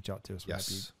 People can reach out to us. We're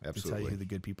Yes, happy absolutely. to tell you who the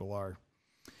good people are.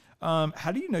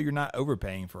 How do you know you're not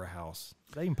overpaying for a house?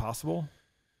 Is that even possible?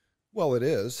 Well, it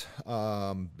is.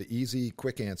 The easy,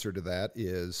 quick answer to that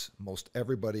is most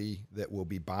everybody that will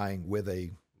be buying with a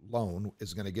loan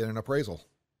is going to get an appraisal.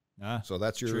 So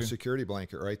that's your true. security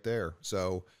blanket right there.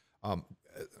 So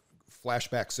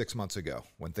flashback 6 months ago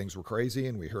when things were crazy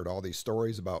and we heard all these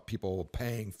stories about people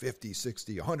paying $50,000,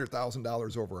 $60,000,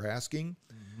 $100,000 over asking.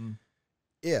 Mm-hmm.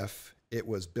 If it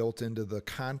was built into the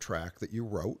contract that you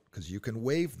wrote, because you can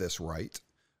waive this right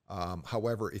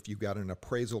However, if you've got an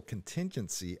appraisal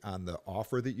contingency on the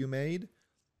offer that you made,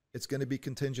 it's going to be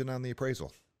contingent on the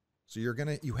appraisal. So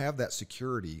you have that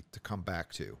security to come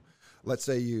back to. Let's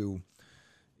say you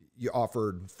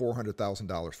offered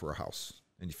 $400,000 for a house,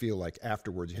 and you feel like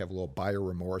afterwards you have a little buyer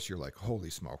remorse. You're like, holy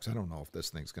smokes, I don't know if this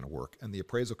thing's going to work. And the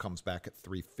appraisal comes back at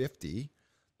 $350,000.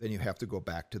 Then you have to go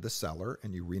back to the seller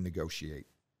and you renegotiate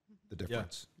the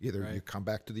difference. Yeah, either you come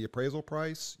back to the appraisal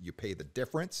price, you pay the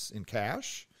difference in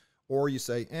cash, or you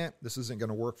say, this isn't going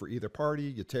to work for either party.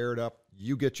 You tear it up,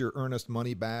 you get your earnest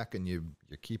money back, and you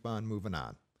keep on moving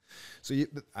on. So,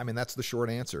 that's the short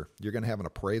answer. You're going to have an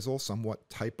appraisal, somewhat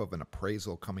type of an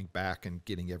appraisal coming back and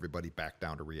getting everybody back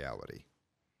down to reality.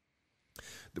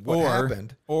 What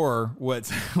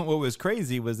was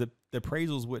crazy was that the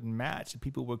appraisals wouldn't match.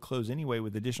 People would close anyway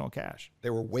with additional cash. They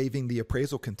were waiving the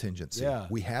appraisal contingency. Yeah.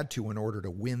 We had to in order to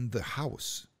win the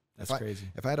house. That's crazy.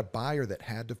 If I had a buyer that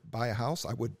had to buy a house,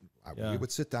 we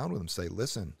would sit down with them and say,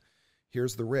 listen,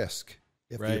 here's the risk.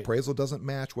 If the appraisal doesn't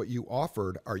match what you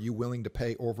offered, are you willing to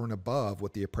pay over and above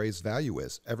what the appraised value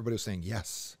is? Everybody was saying,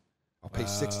 yes, I'll pay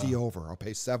 60 over. I'll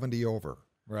pay 70 over.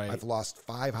 Right. I've lost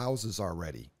 5 houses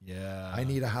already. Yeah. I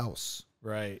need a house.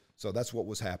 Right. So that's what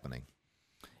was happening.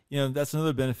 That's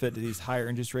another benefit to these higher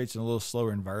interest rates in a little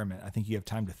slower environment. I think you have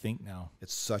time to think now.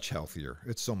 It's such healthier.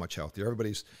 It's so much healthier.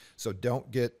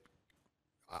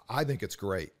 I think it's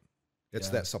great. It's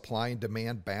that supply and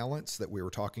demand balance that we were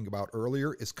talking about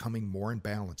earlier is coming more in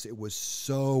balance. It was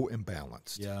so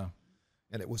imbalanced. Yeah.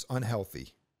 And it was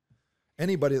unhealthy.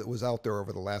 Anybody that was out there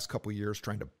over the last couple of years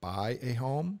trying to buy a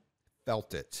home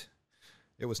felt it.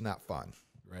 It was not fun.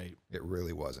 Right. It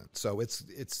really wasn't. So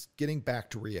it's getting back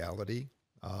to reality.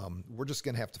 We're just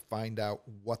going to have to find out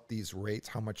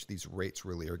how much these rates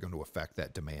really are going to affect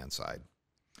that demand side.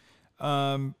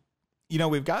 We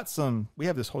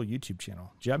have this whole YouTube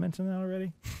channel. Did I mention that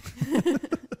already?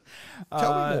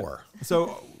 Tell me more.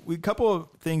 So a couple of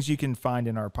things you can find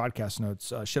in our podcast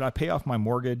notes. Should I pay off my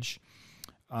mortgage?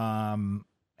 How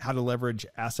to leverage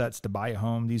assets to buy a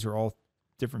home. These are all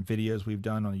different videos we've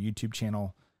done on the YouTube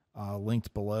channel,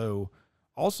 linked below.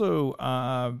 Also,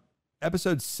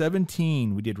 episode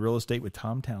 17, we did real estate with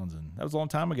Tom Townsend. That was a long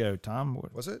time ago. Tom,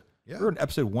 was it? Yeah. We're in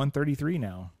episode 133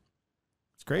 now.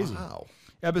 It's crazy. Wow.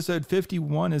 Episode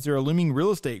 51, is there a looming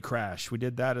real estate crash? We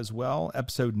did that as well.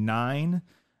 Episode 9,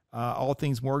 all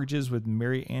things mortgages with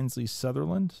Mary Ansley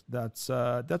Sutherland. That's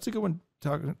a good one.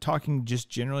 Talking just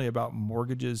generally about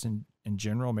mortgages in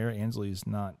general. Mary Ansley is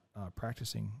not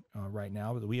practicing right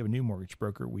now, but we have a new mortgage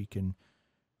broker we can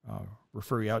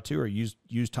refer you out to, or use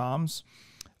Tom's.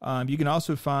 You can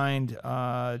also find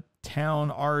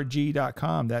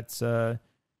townrg.com. That's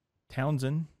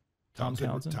Townsend. Tom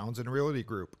Townsend. Townsend Realty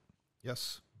Group.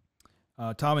 Yes.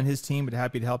 Tom and his team would be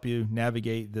happy to help you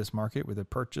navigate this market with a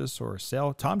purchase or a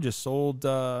sale. Tom just sold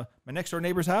my next door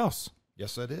neighbor's house.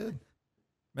 Yes, I did.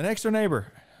 My next door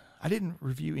neighbor. I didn't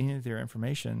review any of their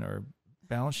information or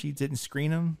balance sheets. Didn't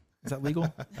screen them. Is that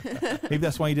legal? Maybe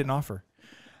that's why you didn't offer.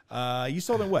 You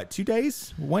sold in what? 2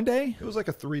 days? 1 day? It was like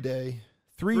a 3 day.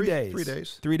 3 days. 3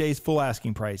 days. 3 days full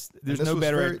asking price. There's no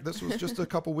better. This was just a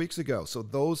couple weeks ago. So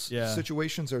those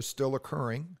situations are still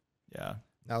occurring. Yeah.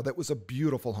 Now that was a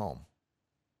beautiful home.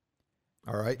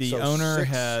 All right. The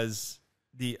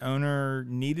owner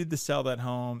needed to sell that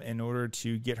home in order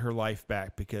to get her life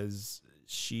back because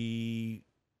she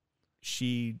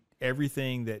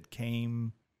everything that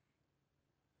came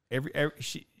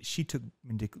she took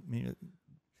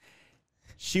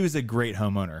she was a great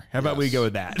homeowner. How about we go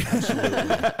with that? Absolutely.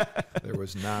 There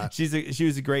was not. She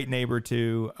was a great neighbor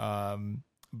too.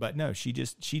 But no, she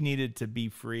needed to be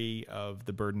free of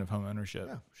the burden of home ownership.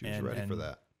 Yeah, she was ready for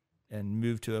that. And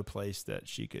move to a place that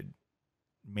she could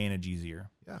manage easier.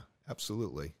 Yeah,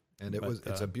 absolutely. And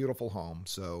it's a beautiful home.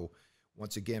 So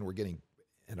once again, we're getting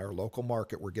in our local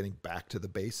market, we're getting back to the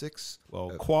basics. Well,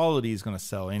 quality is going to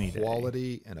sell any day.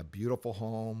 Quality and a beautiful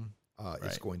home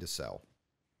is going to sell.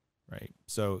 Right.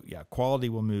 So yeah, quality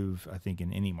will move, I think,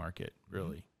 in any market,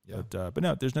 really. Yeah. But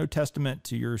no, there's no testament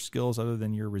to your skills other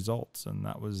than your results, and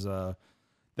that was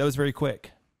very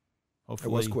quick.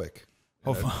 Hopefully, it was quick.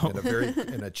 In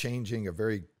a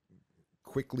very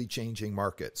quickly changing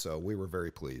market. So we were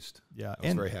very pleased. Yeah, I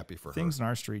was very happy for her. Things in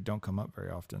our street don't come up very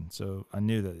often, so I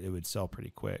knew that it would sell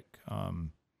pretty quick.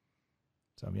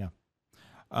 So yeah.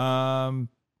 All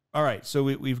right, so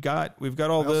we've got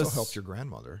all this. Also helped your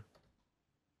grandmother,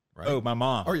 right? Oh, my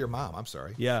mom. Oh, your mom. I'm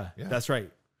sorry. Yeah, that's right.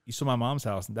 You saw my mom's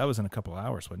house. That was in a couple of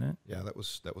hours, wasn't it? Yeah, that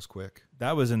was quick.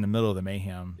 That was in the middle of the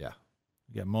mayhem. Yeah,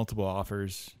 you got multiple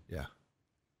offers. Yeah.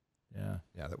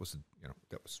 That was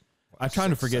I'm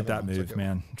trying to forget that move,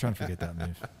 man. I'm trying to forget that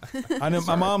move. I know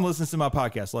my mom listens to my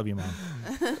podcast. Love you, Mom.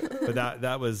 But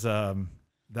that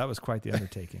was quite the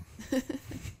undertaking.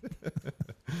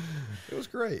 It was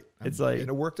great. It's like, and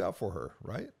it worked out for her,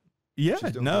 right? Yeah,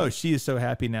 no, great. she is so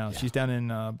happy now. Yeah. She's down in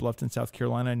Bluffton, South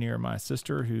Carolina, near my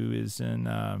sister, who is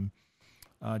in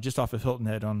just off of Hilton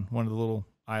Head on one of the little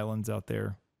islands out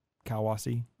there,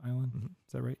 Kalwasi Island. Mm-hmm.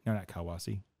 Is that right? No, not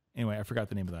Kalwasi. Anyway, I forgot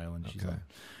the name of the island she's Okay.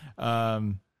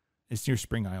 on. It's near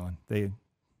Spring Island. They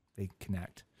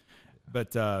connect.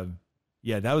 But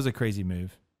yeah, that was a crazy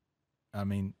move. I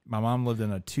mean, my mom lived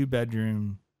in a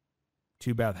 2-bedroom,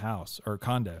 2-bath house or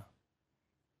condo,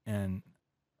 and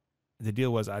the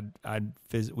deal was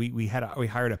we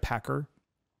hired a packer,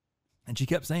 and she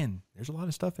kept saying, "There's a lot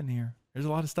of stuff in here. There's a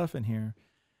lot of stuff in here,"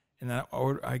 and then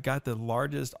I got the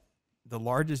largest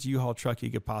U-Haul truck you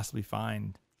could possibly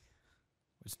find.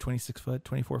 It was 26 foot,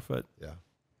 24 foot. Yeah.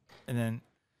 And then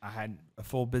I had a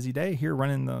full busy day here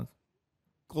running the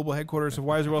global headquarters of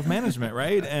Wiser Wealth Management,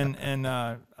 right? And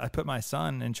I put my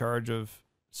son in charge of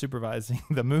supervising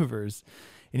the movers,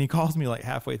 and he calls me like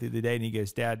halfway through the day, and he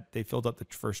goes, "Dad, they filled up the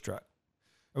first truck."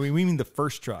 We mean the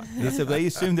first truck. He said they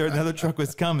assumed another truck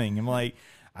was coming. I'm like,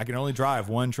 I can only drive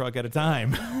one truck at a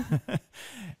time.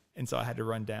 And so I had to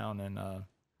run down and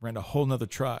rent a whole nother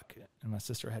truck. And my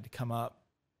sister had to come up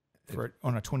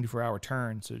on a 24-hour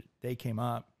turn. So they came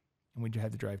up, and we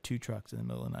had to drive 2 trucks in the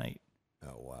middle of the night.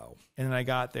 Oh, wow. And then I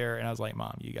got there, and I was like,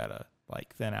 "Mom, you got to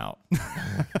like thin out."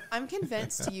 I'm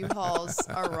convinced U-Hauls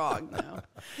are wrong though,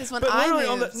 because when But I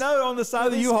literally moved, on the side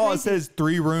of the was U-Haul, crazy. it says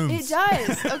 3 rooms. it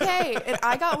does. Okay, and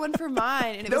I got one for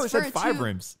mine, and it No, was it for said a 5 two-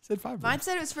 rooms. It said 5 rooms. Mine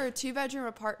said it was for a 2-bedroom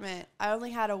apartment. I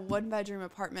only had a 1-bedroom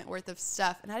apartment worth of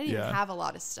stuff, and I didn't Yeah. even have a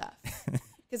lot of stuff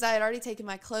because I had already taken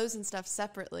my clothes and stuff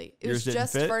separately. It Yours was didn't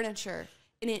just fit? furniture,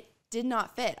 and it did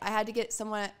not fit. I had to get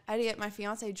my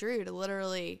fiance Drew to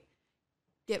literally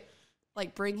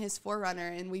bring his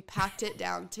 4Runner, and we packed it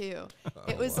down too.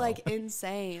 It was like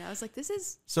insane. I was like, this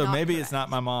is So not maybe correct. it's not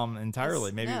my mom entirely.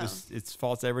 It's- Maybe no. it's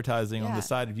false advertising on Yeah. the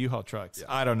side of U-Haul trucks. Yeah.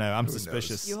 I don't know. I'm Who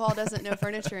suspicious. U-Haul doesn't know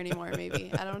furniture anymore.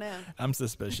 Maybe, I don't know. I'm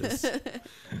suspicious.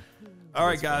 All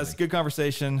right, guys. funny. Good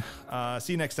conversation.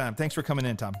 See you next time. Thanks for coming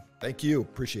in, Tom. Thank you.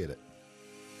 Appreciate it.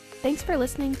 Thanks for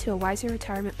listening to a Wiser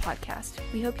Retirement podcast.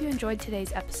 We hope you enjoyed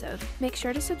today's episode. Make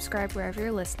sure to subscribe wherever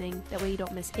you're listening, that way you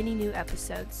don't miss any new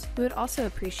episodes. We would also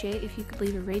appreciate if you could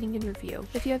leave a rating and review.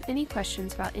 If you have any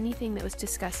questions about anything that was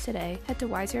discussed today, head to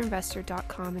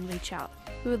wiserinvestor.com and reach out.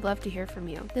 We would love to hear from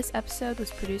you. This episode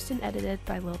was produced and edited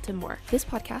by Lilton Moore. This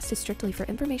podcast is strictly for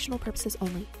informational purposes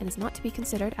only and is not to be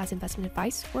considered as investment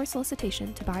advice or a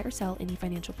solicitation to buy or sell any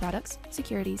financial products,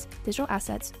 securities, digital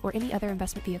assets, or any other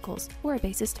investment vehicles, or a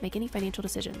basis to make any financial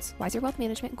decisions. Wiser Wealth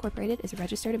Management Incorporated is a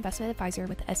registered investment advisor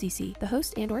with the SEC. The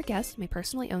host and/or guest may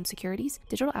personally own securities,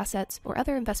 digital assets, or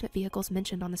other investment vehicles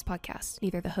mentioned on this podcast.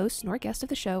 Neither the host nor guest of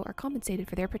the show are compensated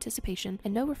for their participation,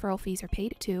 and no referral fees are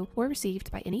paid to or received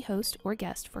by any host or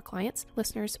guest for clients,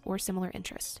 listeners, or similar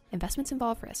interests. Investments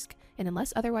involve risk, and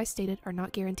unless otherwise stated, are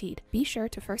not guaranteed. Be sure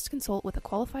to first consult with a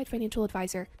qualified financial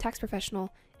advisor, tax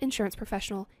professional, insurance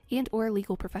professional, and/or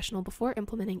legal professional before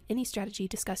implementing any strategy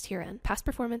discussed herein. Past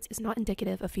performance is not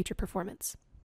indicative of future performance.